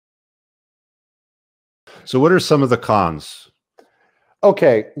So what are some of the cons?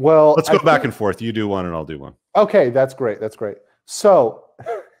 Okay, well, let's go back and forth. You do one and I'll do one. Okay, that's great. That's great. So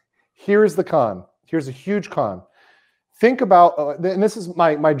here's the con. Here's a huge con. Think about, and this is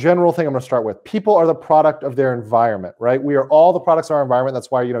my general thing I'm going to start with. People are the product of their environment, right? We are all the products of our environment. That's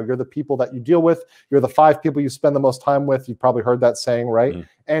why, you're the people that you deal with. You're the 5 people you spend the most time with. You've probably heard that saying, right? Mm.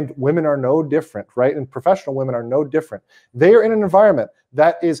 And women are no different, right? And professional women are no different. They are in an environment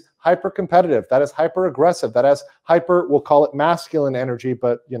that is hyper competitive, that is hyper aggressive, that has hyper, we'll call it masculine energy,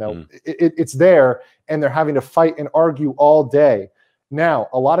 but it's there, and they're having to fight and argue all day. Now,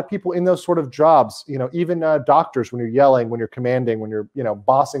 a lot of people in those sort of jobs, even doctors, when you're yelling, when you're commanding, when you're,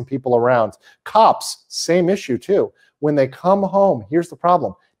 bossing people around, cops, same issue too. When they come home, here's the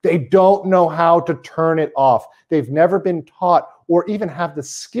problem. They don't know how to turn it off. They've never been taught or even have the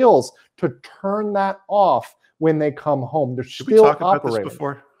skills to turn that off when they come home. They're still operating. Did we talk about this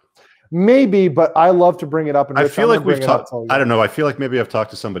before? Maybe, but I love to bring it up. And I feel like we've talked. I don't know. I feel like maybe I've talked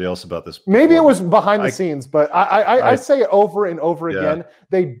to somebody else about this before. Maybe it was behind the scenes, but I say it over and over again.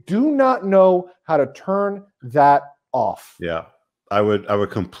 They do not know how to turn that off. Yeah, I would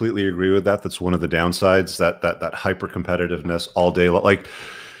completely agree with that. That's one of the downsides. That hyper competitiveness all day. Like,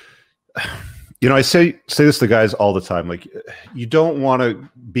 I say this to guys all the time. Like, you don't want to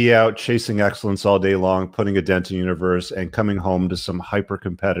be out chasing excellence all day long, putting a dent in the universe, and coming home to some hyper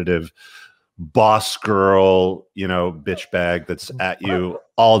competitive boss girl, bitch bag that's at you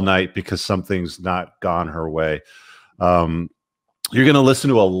all night because something's not gone her way. You're going to listen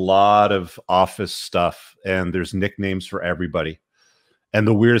to a lot of office stuff, and there's nicknames for everybody. And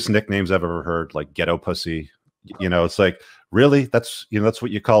the weirdest nicknames I've ever heard, like ghetto pussy. It's like, really? That's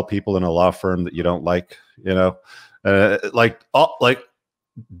what you call people in a law firm that you don't like, like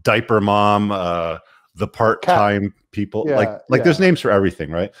diaper mom, the part-time people, there's names for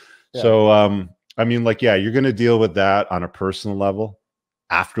everything, right? Yeah. So, you're going to deal with that on a personal level.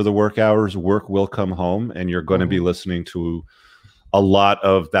 After the work hours, work will come home, and you're going to be listening to a lot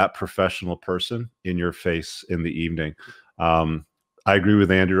of that professional person in your face in the evening. I agree with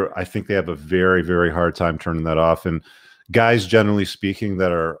Andrew. I think they have a very, very hard time turning that off. And guys, generally speaking,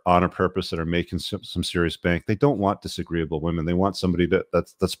 that are on a purpose, that are making some serious bank, they don't want disagreeable women. They want somebody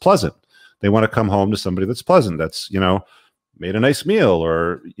that's pleasant. They want to come home to somebody that's pleasant, that's, made a nice meal,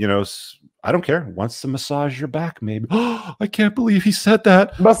 or, I don't care, wants to massage your back, maybe. Oh, I can't believe he said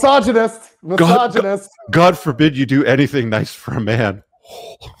that. Misogynist. God forbid you do anything nice for a man.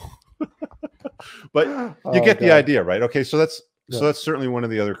 But you get the idea, right? Okay, so that's certainly one of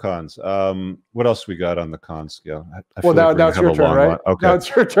the other cons. What else we got on the con scale? Now it's your turn, right? Okay. Now it's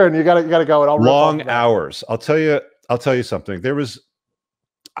your turn. You gotta go. And I'll long hours. I'll tell you something.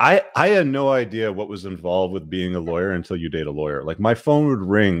 I had no idea what was involved with being a lawyer until you date a lawyer. Like, my phone would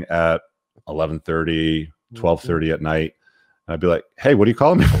ring at 11:30, 12:30 at night. And I'd be like, hey, what are you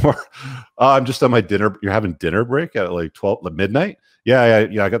calling me for? I'm just on my dinner. You're having dinner break at like midnight? Yeah,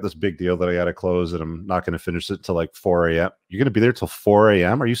 I got this big deal that I got to close, and I'm not going to finish it till like 4 a.m. You're going to be there till 4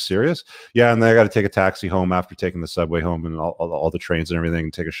 a.m.? Are you serious? Yeah, and then I got to take a taxi home after taking the subway home and all the trains and everything,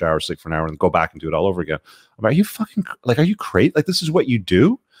 and take a shower, sleep for an hour, and go back and do it all over again. I'm like, are you crazy? Like, this is what you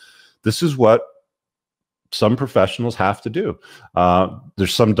do? This is what some professionals have to do.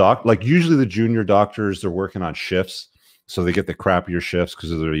 There's some usually the junior doctors, they're working on shifts, so they get the crappier shifts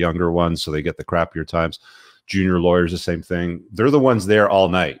because they're the younger ones, so they get the crappier times. Junior lawyers, the same thing. They're the ones there all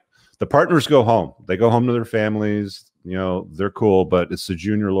night. The partners go home. They go home to their families. They're cool, but it's the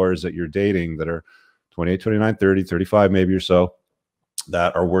junior lawyers that you're dating that are 28, 29, 30, 35 maybe or so,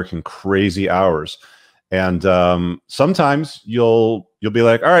 that are working crazy hours. And sometimes you'll be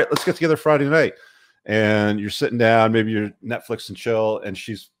like, all right, let's get together Friday night. And you're sitting down, maybe you're Netflix and chill, and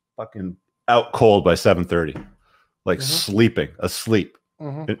she's fucking out cold by 7:30, like asleep.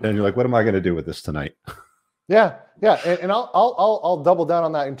 And you're like, what am I going to do with this tonight? Yeah. And I'll double down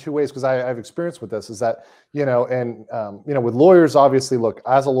on that in 2 ways, because I've experience with this, is that, with lawyers, obviously, look,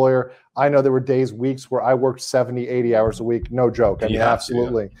 as a lawyer, I know there were days, weeks where I worked 70, 80 hours a week. No joke. I mean,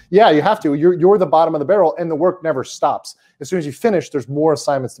 absolutely. Yeah, you have to. You're the bottom of the barrel, and the work never stops. As soon as you finish, there's more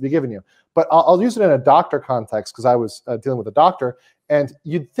assignments to be given you. But I'll use it in a doctor context, because I was dealing with a doctor, and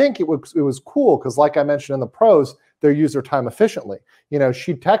you'd think it was cool, because like I mentioned in the pros, they use their time efficiently.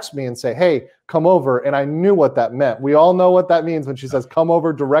 She'd text me and say, hey, come over. And I knew what that meant. We all know what that means when she says, come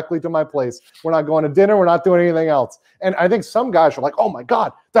over directly to my place. We're not going to dinner. We're not doing anything else. And I think some guys are like, oh my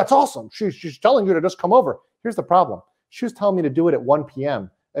God, that's awesome. She's telling you to just come over. Here's the problem. She was telling me to do it at 1 p.m.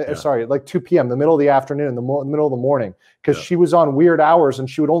 Sorry, like 2 p.m., the middle of the afternoon, in the middle of the morning, because she was on weird hours, and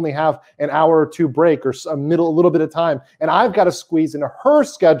she would only have an hour or two break, or a little bit of time. And I've got to squeeze into her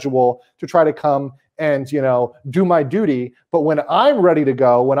schedule to try to come and, you know, do my duty. But when I'm ready to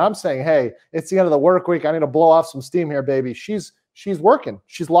go, when I'm saying, hey, it's the end of the work week, I need to blow off some steam here, baby, she's working.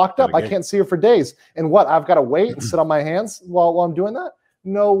 She's locked up. I can't see her for days. And what, I've got to wait and sit on my hands while I'm doing that?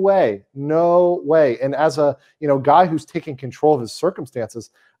 No way. No way. And as a, you know, guy who's taking control of his circumstances,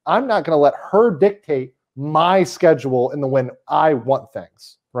 I'm not going to let her dictate my schedule in the when I want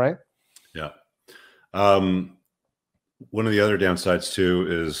things, right? Yeah. One of the other downsides too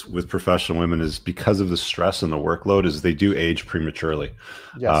is with professional women is because of the stress and the workload is they do age prematurely.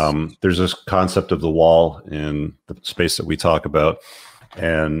 Yes. There's this concept of the wall in the space that we talk about.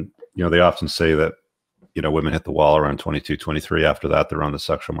 And, you know, they often say that, you know, women hit the wall around 22, 23. After that, they're on the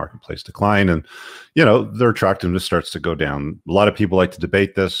sexual marketplace decline. And, you know, their attractiveness starts to go down. A lot of people like to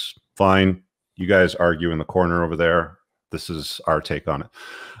debate this. Fine. You guys argue in the corner over there. This is our take on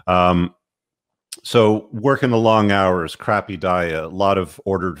it. So working the long hours, crappy diet, a lot of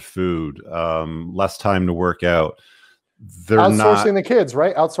ordered food, less time to work out. They're outsourcing the kids,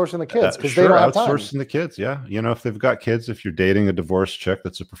 right? Outsourcing the kids because they don't have time. Outsourcing the kids, yeah. You know, if they've got kids, if you're dating a divorced chick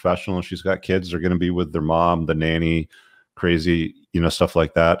that's a professional and she's got kids, they're going to be with their mom, the nanny, crazy, you know, stuff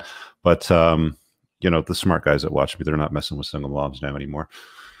like that. But, you know, the smart guys that watch me, they're not messing with single moms now anymore.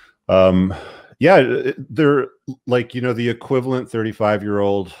 Yeah, they're like, you know, the equivalent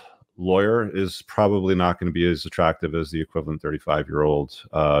 35-year-old lawyer is probably not going to be as attractive as the equivalent 35-year-old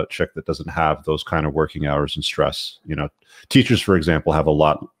chick that doesn't have those kind of working hours and stress. You know, teachers, for example, have a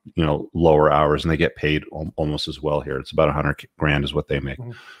lot, you know, lower hours and they get paid almost as well here. It's about 100 grand is what they make.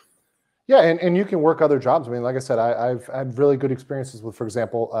 Mm-hmm. Yeah, and you can work other jobs. I mean, like I said, I've had really good experiences with, for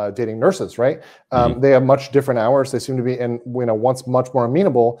example, dating nurses, right? They have much different hours. They seem to be, and you know, once much more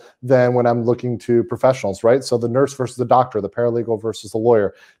amenable than when I'm looking to professionals, right? So the nurse versus the doctor, the paralegal versus the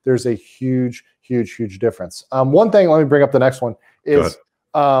lawyer, there's a huge, huge, huge difference. One thing, let me bring up the next one, is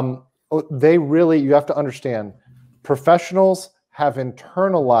they really, you have to understand, professionals have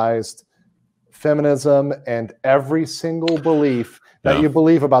internalized feminism and every single belief that you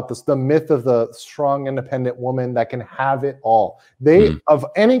believe about this, the myth of the strong, independent woman that can have it all. They, of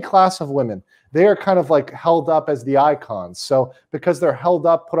any class of women, they are kind of like held up as the icons. So because they're held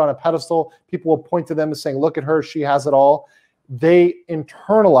up, put on a pedestal, people will point to them as saying, look at her, she has it all. They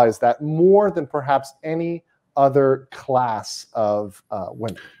internalize that more than perhaps any other class of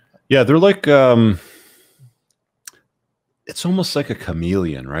women. Yeah, they're like, it's almost like a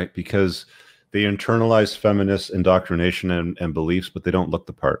chameleon, right? Because they internalize feminist indoctrination and beliefs, but they don't look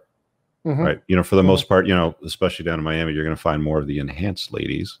the part, right? You know, for the most part, you know, especially down in Miami, you're going to find more of the enhanced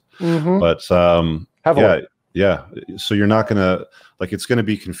ladies. But yeah. So you're not going to, like, it's going to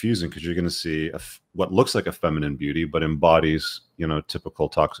be confusing because you're going to see what looks like a feminine beauty, but embodies, you know, typical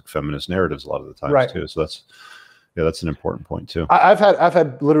toxic feminist narratives a lot of the times too. So that's an important point too. I've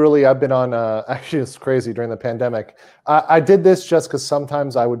been on, actually it's crazy during the pandemic. I did this just because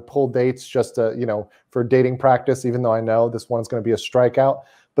sometimes I would pull dates just to, you know, for dating practice, even though I know this one's going to be a strikeout.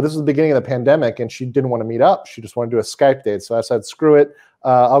 But this was the beginning of the pandemic and she didn't want to meet up. She just wanted to do a Skype date. So I said, screw it.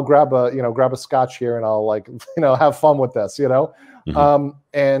 I'll grab a scotch here and I'll, like, you know, have fun with this, you know?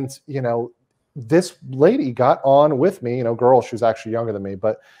 And, you know, this lady got on with me, you know, girl, she was actually younger than me,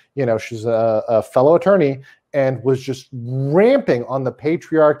 but, you know, she's a fellow attorney, and was just ramping on the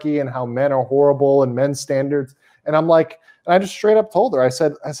patriarchy and how men are horrible and men's standards. And I'm like, and I just straight up told her, I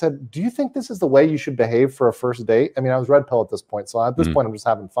said, do you think this is the way you should behave for a first date? I mean, I was red pill at this point. So at this point, I'm just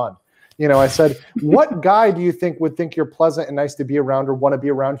having fun. You know, I said, what guy do you think would think you're pleasant and nice to be around or want to be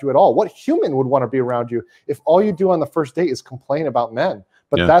around you at all? What human would want to be around you if all you do on the first date is complain about men?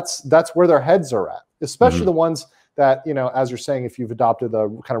 But that's where their heads are at, especially the ones that, you know, as you're saying, if you've adopted the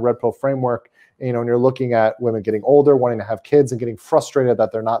kind of red pill framework, you know, and you're looking at women getting older, wanting to have kids and getting frustrated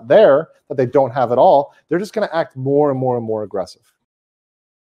that they're not there, that they don't have it all, they're just going to act more and more and more aggressive.